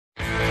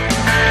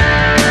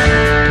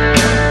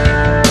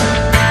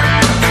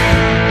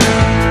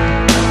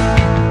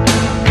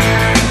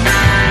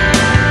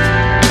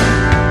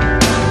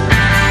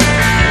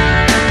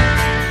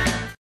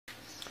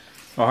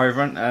Hi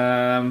everyone,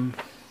 gonna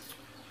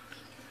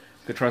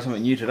try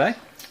something new today.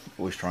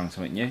 Always trying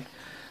something new.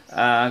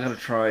 I'm gonna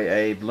try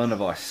a blend of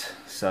weiss.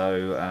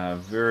 So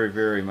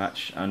very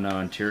much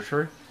unknown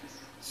territory.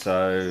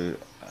 So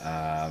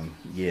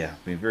yeah,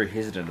 I've been very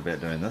hesitant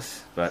about doing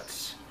this,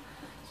 but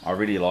I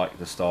really like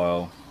the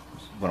style.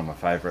 It's one of my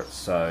favourites.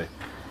 So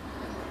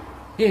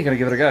yeah, gonna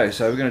give it a go.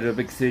 So we're gonna do a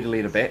big 30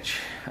 litre batch,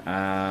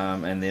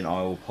 and then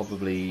I will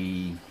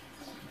probably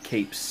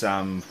keep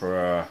some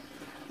for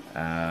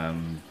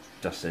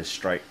just as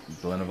straight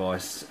blend of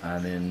weiss,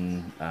 and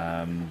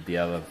then the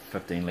other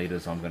 15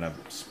 litres I'm going to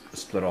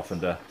split off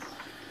into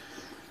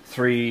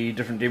 3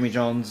 different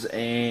demijohns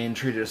and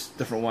treat it a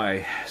different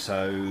way.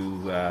 So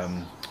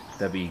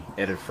there'll be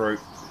added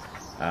fruit,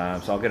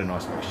 so I'll get a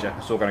nice mixture.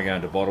 It's all going to go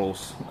into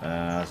bottles,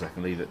 so I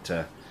can leave it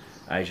to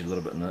age a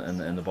little bit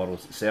in the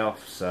bottles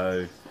itself.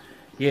 So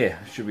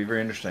yeah, it should be very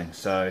interesting.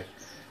 So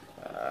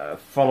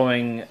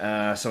following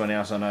someone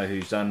else I know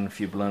who's done a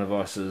few blend of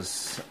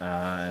weisses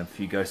and a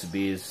few ghosts of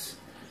beers.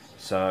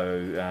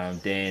 So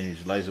Dan,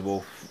 who's Laser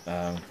Wolf,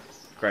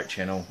 great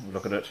channel,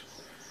 look at it.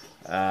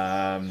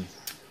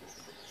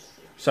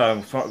 So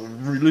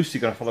I'm loosely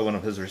going to follow one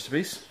of his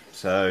recipes.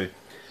 So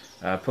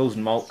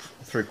Pilsen malt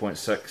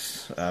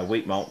 3.6,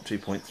 wheat malt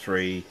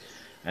 2.3,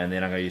 and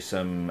then I'm going to use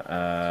some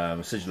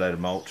acidulated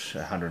malt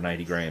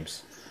 180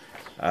 grams.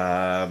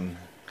 Had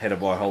to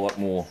buy a whole lot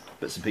more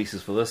bits and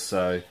pieces for this,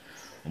 so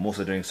I'm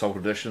also doing salt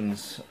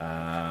additions.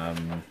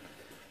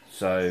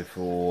 So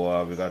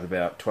for we've got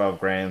about 12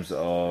 grams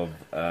of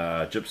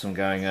gypsum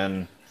going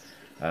in,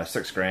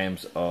 6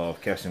 grams of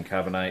calcium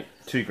carbonate,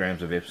 2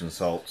 grams of Epsom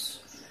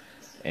salts,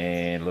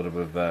 and a little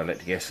bit of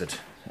lactic acid.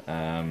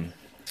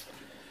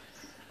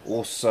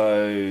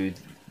 Also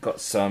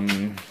got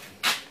some,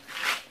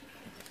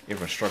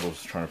 everyone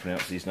struggles trying to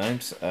pronounce these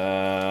names,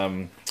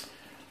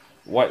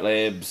 White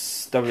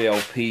Labs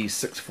WLP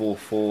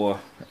 644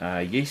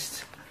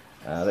 yeast.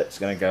 That's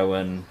going to go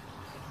in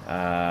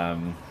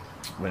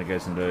when it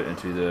goes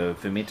into the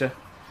fermenter,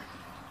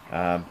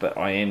 but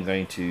I am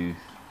going to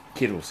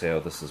kettle sour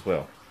this as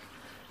well.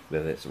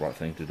 Whether that's the right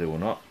thing to do or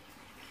not,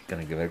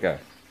 going to give it a go.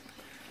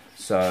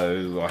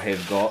 So I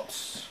have got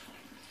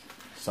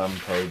some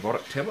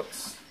probiotic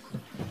tablets.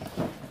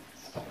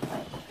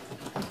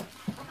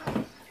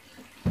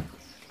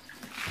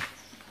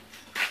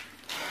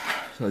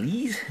 So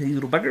these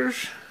little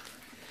buggers,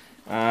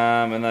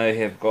 and they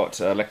have got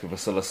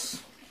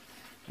lactobacillus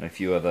and a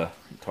few other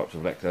types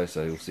of lactose,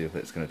 so you'll see if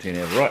that's going to turn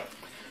out right.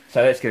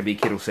 So that's going to be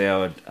kettle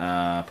soured,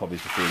 probably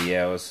for 30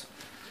 hours.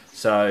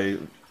 So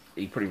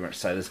you pretty much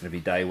say this is going to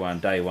be day one.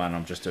 Day one,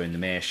 I'm just doing the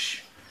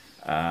mash,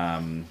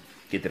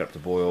 get that up to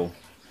boil,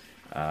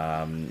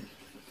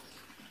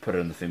 put it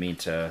in the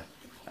fermenter,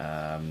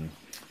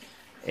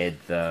 add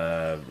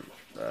the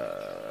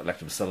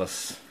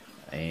lactobacillus,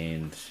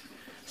 and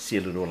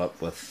seal it all up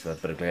with a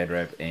bit of Glad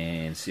Wrap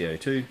and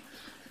CO2.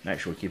 Make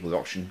sure we keep all the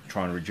oxygen,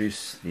 try and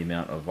reduce the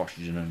amount of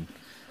oxygen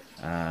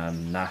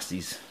and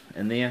nasties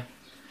in there.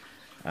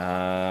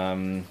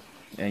 And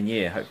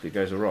yeah, hopefully it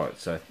goes alright.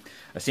 So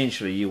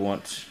essentially you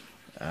want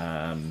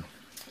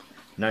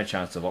no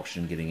chance of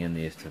oxygen getting in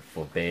there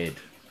for bad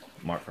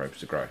microbes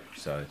to grow.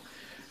 So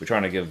we're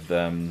trying to give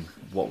them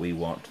what we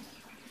want,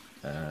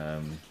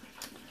 the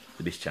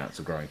best chance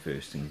of growing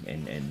first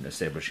and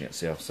establishing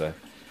itself. So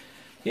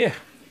yeah.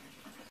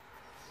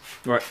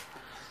 Right.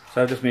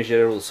 So I've just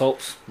measured all the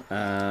salts,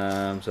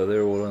 so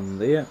they're all in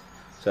there.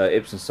 So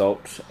Epsom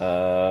salt,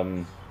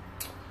 calcium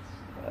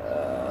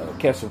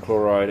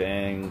chloride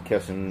and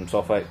calcium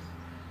sulfate.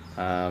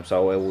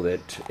 So I'll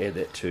add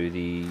that to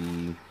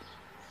the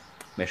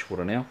mash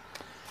water now.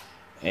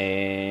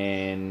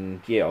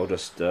 And yeah, I'll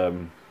just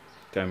go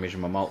and measure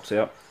my malts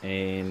out,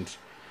 and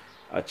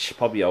I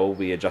will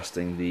be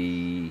adjusting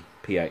the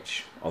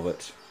pH of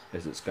it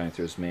as it's going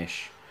through its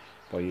mash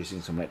by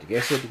using some lactic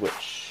acid,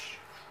 which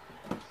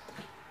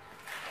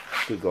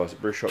good guys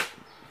at Brew Shop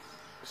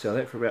sell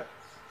that for about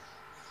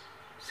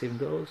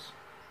 $7.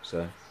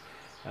 So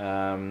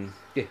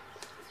yeah,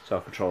 so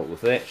I'll control it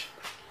with that.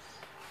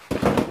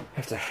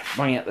 Have to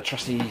bring out the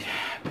trusty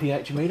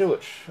pH meter,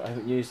 which I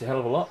haven't used a hell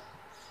of a lot.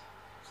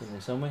 It's in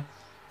there somewhere.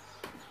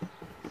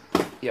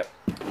 Yep,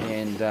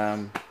 and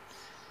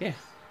yeah,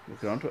 we'll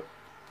get onto it.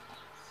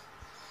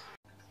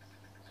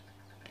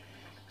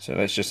 So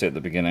that's just at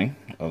the beginning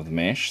of the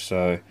mash,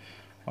 so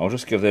I'll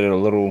just give that a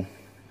little,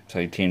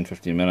 say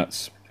 10-15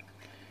 minutes,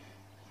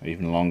 or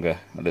even longer.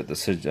 I'll let the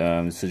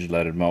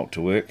acidulated malt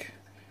to work,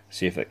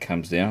 see if it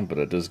comes down, but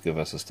it does give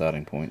us a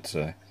starting point,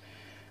 so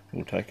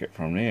we'll take it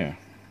from there.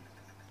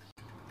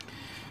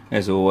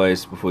 As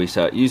always, before you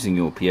start using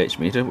your pH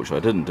meter, which I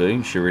didn't do,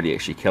 you should really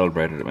actually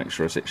calibrate it to make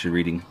sure it's actually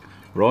reading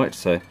right.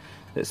 So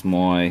that's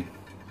my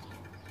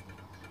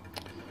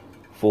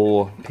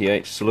 4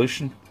 pH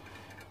solution,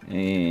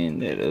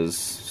 and that is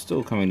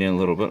still coming down a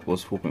little bit. It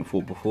was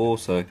 4.4 before,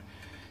 so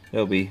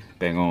that'll be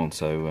bang on.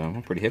 So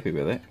I'm pretty happy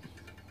with that.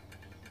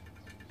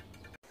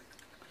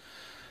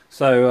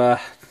 So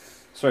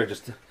sorry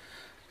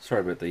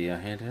about the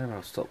handheld.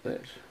 I'll stop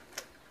that.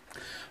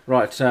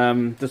 Right,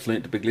 just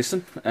learnt a big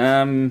lesson.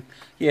 Yeah,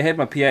 I had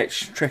my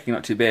pH tracking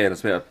not too bad.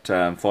 It's about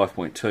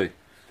 5.2,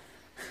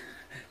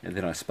 and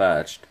then I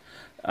sparged.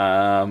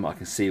 I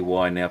can see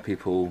why now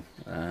people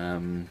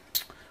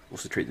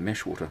also treat the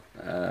mesh water.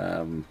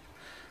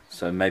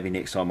 So maybe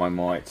next time I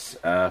might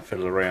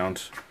fiddle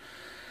around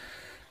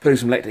putting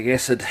some lactic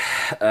acid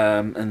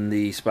in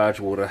the sparge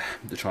water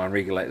to try and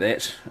regulate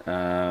that.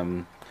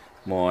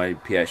 My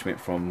pH went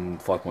from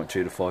 5.2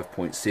 to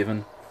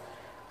 5.7.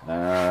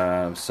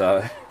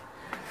 So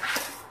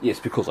yes,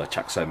 because I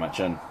chuck so much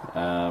in.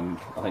 I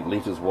think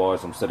litres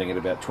wise I'm sitting at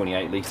about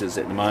 28 litres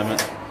at the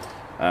moment.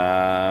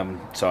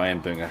 So I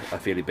am doing a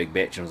fairly big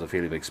batch, and it was a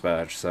fairly big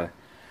sparge.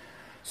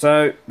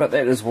 So but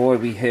that is why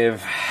we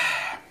have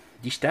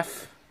this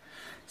stuff.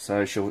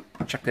 So she'll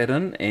chuck that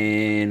in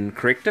and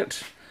correct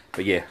it.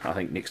 But yeah, I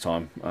think next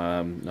time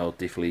I'll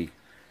definitely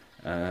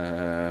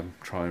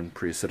try and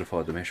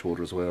pre-acidify the mash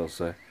water as well.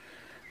 So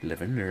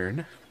live and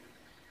learn.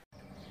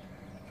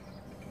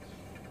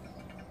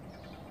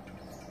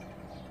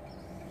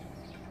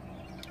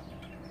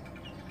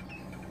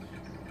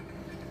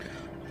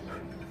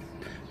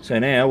 So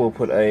now we'll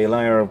put a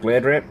layer of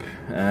Glad Wrap,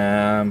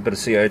 bit of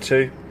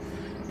CO2,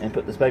 and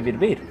put this baby to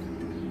bed.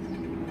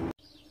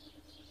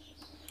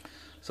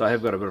 So I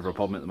have got a bit of a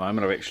problem at the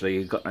moment. I've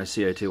actually got no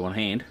CO2 on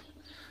hand,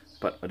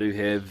 but I do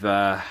have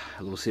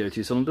little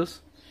CO2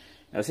 cylinders.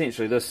 Now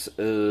essentially this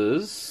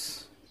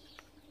is,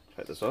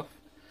 take this off,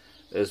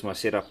 is my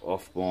setup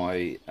off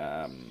my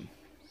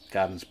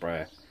garden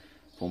sprayer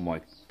for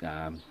my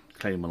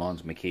cleaning my lines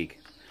with my keg.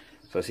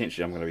 So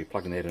essentially I'm going to be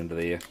plugging that into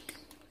there,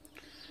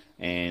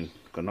 and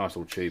got a nice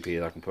little tube here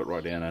that I can put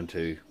right down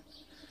into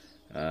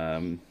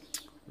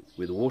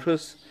where the water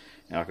is,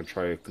 and I can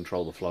try to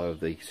control the flow of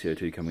the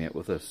CO2 coming out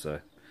with this. So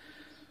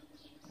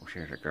we'll see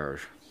how it goes.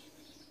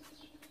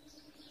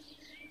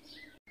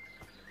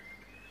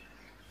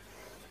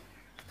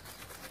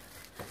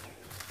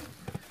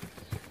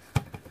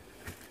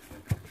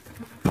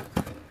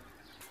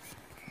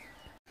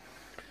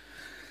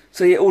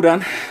 So yeah, all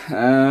done.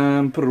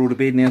 Put it all to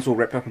bed now. It's all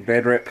wrapped up in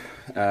Glad Wrap.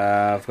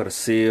 I've got a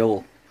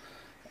seal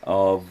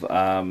of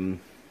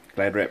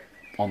Glad Wrap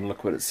on the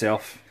liquid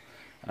itself,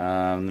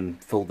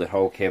 and filled that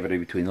whole cavity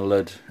between the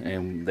lid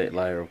and that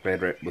layer of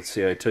Glad Wrap with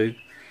CO2.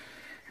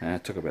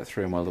 Took about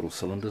 3 of my little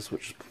cylinders,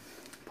 which is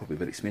probably a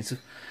bit expensive.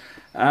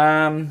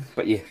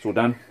 But yeah, it's all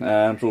done.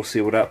 It's all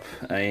sealed up,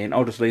 and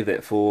I'll just leave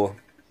that for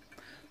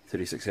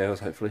 36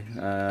 hours, hopefully,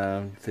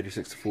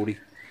 36 to 40.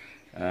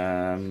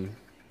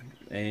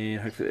 And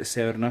hopefully that's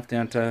soured enough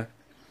down to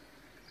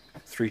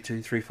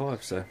 3.2,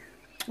 3.5, so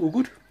all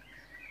good.